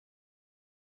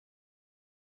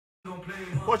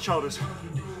What shoulders?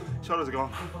 Shoulders are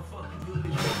gone.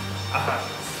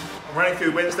 I'm running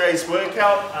through Wednesday's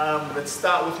workout. Let's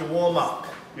start with your warm-up.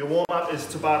 Your warm-up is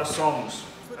Tabata songs.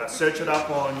 Search it up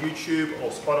on YouTube or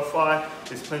Spotify.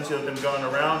 There's plenty of them going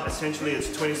around. Essentially,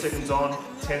 it's 20 seconds on,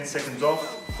 10 seconds off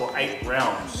for 8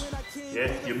 rounds.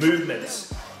 Yeah, your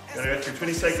movements. You're gonna go through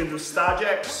 20 seconds of star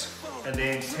jacks, and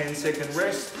then 10-second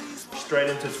rest. Straight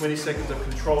into 20 seconds of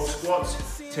controlled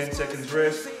squats, 10 seconds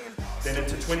rest. Then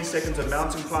into 20 seconds of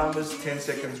mountain climbers, 10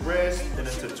 seconds rest. Then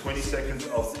into 20 seconds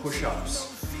of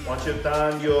push-ups. Once you've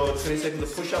done your 20 seconds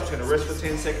of push-ups, you're gonna rest for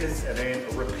 10 seconds and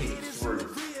then repeat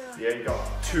through. Yeah, you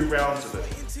got 2 rounds of it.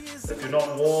 If you're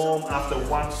not warm after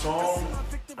one song,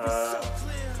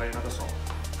 play another song.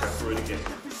 Go through it again.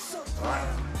 All right,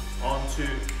 on to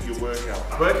your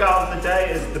workout. Workout of the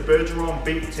day is the Bergeron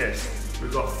beat test.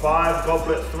 We've got 5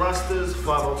 goblet thrusters, 5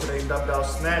 alternating dumbbell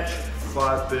snatch,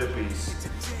 5 burpees.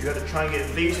 You got to try and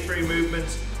get these 3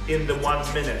 movements in the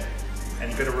 1 minute. And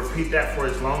you're going to repeat that for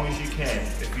as long as you can.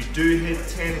 If you do hit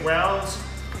 10 rounds,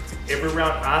 every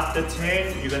round after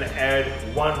 10, you're going to add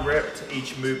 1 rep to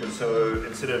each movement. So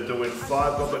instead of doing 5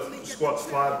 goblet squats,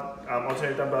 5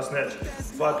 alternating dumbbell snatch,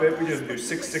 5 burpees, you're going to do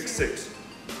 6, 6, 6.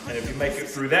 And if you make it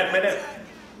through that minute,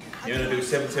 you're going to do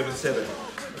 7, 7, 7.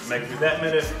 If you make it through that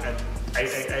minute, and 8,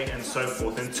 8, 8, and so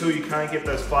forth, until you can't get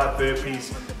those 5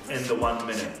 burpees in the 1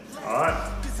 minute. All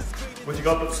right? With your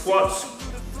goblet squats,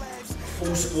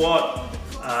 full squat,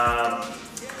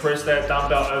 press that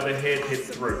dumbbell overhead, hit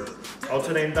through.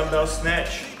 Alternating dumbbell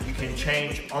snatch, you can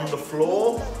change on the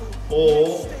floor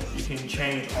or you can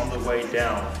change on the way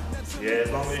down. Yeah,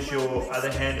 as long as your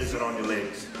other hand isn't on your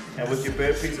legs. And with your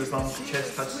burpees, as long as your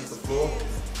chest touches the floor,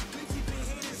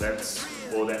 that's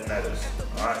all that matters.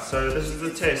 Alright, so this is the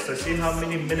test. So see how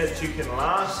many minutes you can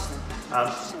last.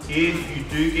 If you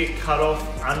do get cut off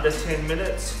under 10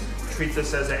 minutes, treat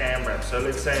this as an AMRAP. So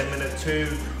let's say in minute 2,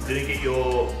 didn't get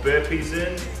your burpees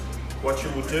in. What you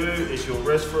will do is you'll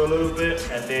rest for a little bit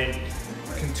and then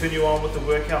continue on with the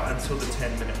workout until the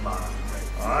 10-minute mark.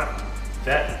 Alright,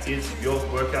 that is your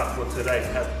workout for today.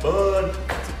 Have fun!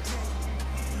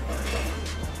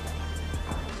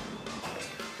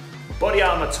 Body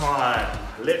armor time.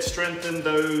 Let's strengthen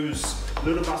those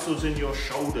little muscles in your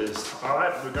shoulders.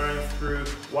 Alright, we're going through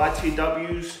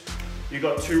YTWs. You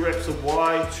got 2 reps of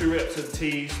Y, 2 reps of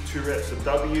T's, 2 reps of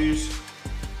W's.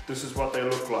 This is what they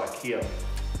look like here.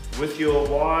 With your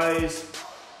Ys,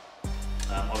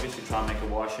 obviously try and make a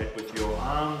Y shape with your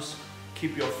arms.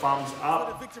 Keep your thumbs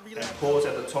up and pause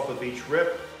at the top of each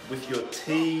rep. With your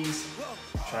T's,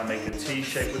 try and make a T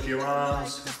shape with your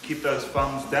arms. Keep those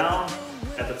thumbs down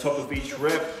at the top of each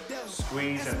rep.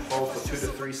 Squeeze and hold for 2 to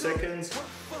 3 seconds.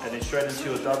 And then straight into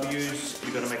your W's,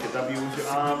 you're gonna make a W with your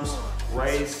arms.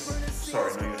 Raise, you're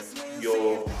actually with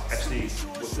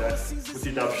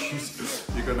your W's,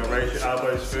 you're gonna raise your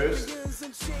elbows first.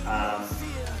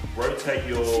 Rotate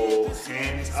your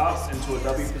hands up into a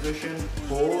W position,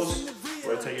 pause,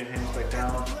 rotate your hands back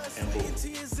down, and boom.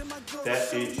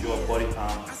 That is your body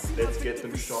armor. Let's get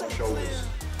them strong shoulders.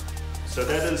 So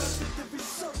that is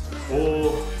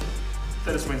all,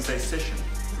 that is Wednesday's session.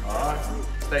 Alright,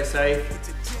 stay safe,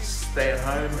 stay at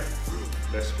home,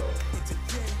 let's go.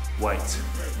 Wait,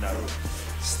 no.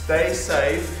 Stay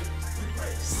safe.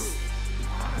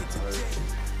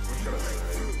 What should I say?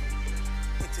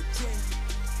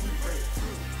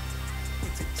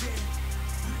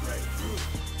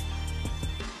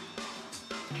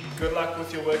 Good luck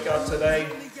with your workout today.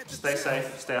 Stay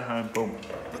safe, stay at home, boom.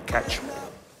 Catch.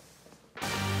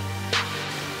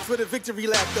 For the victory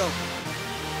lap though.